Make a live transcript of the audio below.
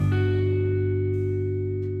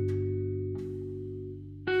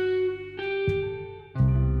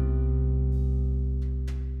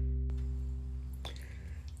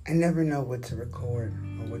I never know what to record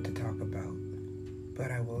or what to talk about,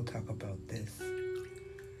 but I will talk about this.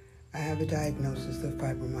 I have a diagnosis of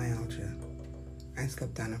fibromyalgia. I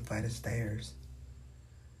slipped down a flight of stairs.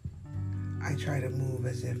 I try to move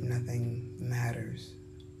as if nothing matters.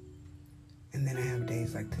 And then I have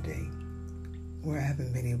days like today where I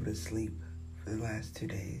haven't been able to sleep for the last 2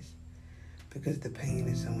 days because the pain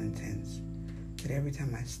is so intense that every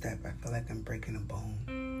time I step, I feel like I'm breaking a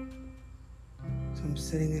bone. So I'm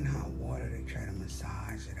sitting in hot water to try to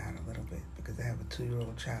massage it out a little bit because I have a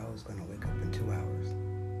 2-year-old child who's going to wake up in 2 hours.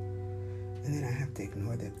 And then I have to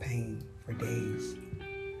ignore the pain for days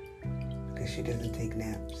because she doesn't take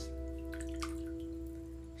naps.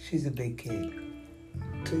 She's a big kid,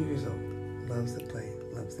 2 years old, loves to play,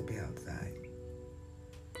 loves to be outside.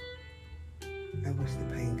 I wish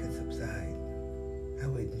the pain could subside. I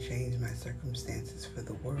wouldn't change my circumstances for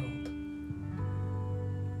the world.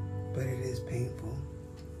 But it is painful,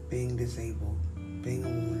 being disabled, being a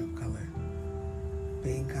woman of color,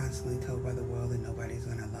 being constantly told by the world that nobody's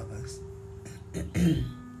gonna love us.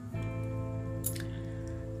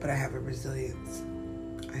 But I have a resilience.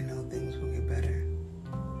 I know things will get better.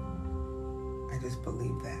 I just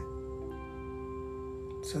believe that.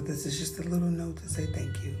 So this is just a little note to say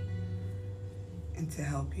thank you and to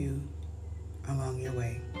help you along your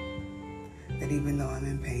way. That even though I'm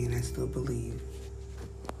in pain, I still believe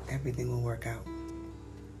everything will work out.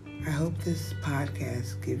 I hope this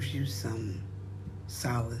podcast gives you some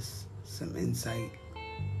solace, some insight,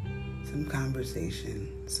 some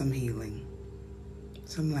conversation, some healing,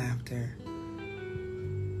 some laughter.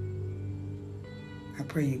 I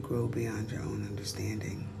pray you grow beyond your own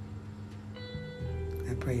understanding.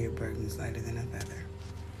 I pray your burden's lighter than a feather.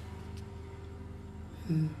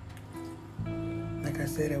 Like I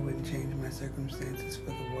said, I wouldn't change my circumstances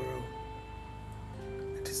for the world.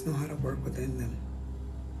 I just know how to work within them.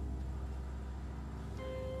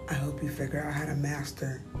 I hope you figure out how to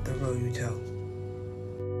master the role you toe.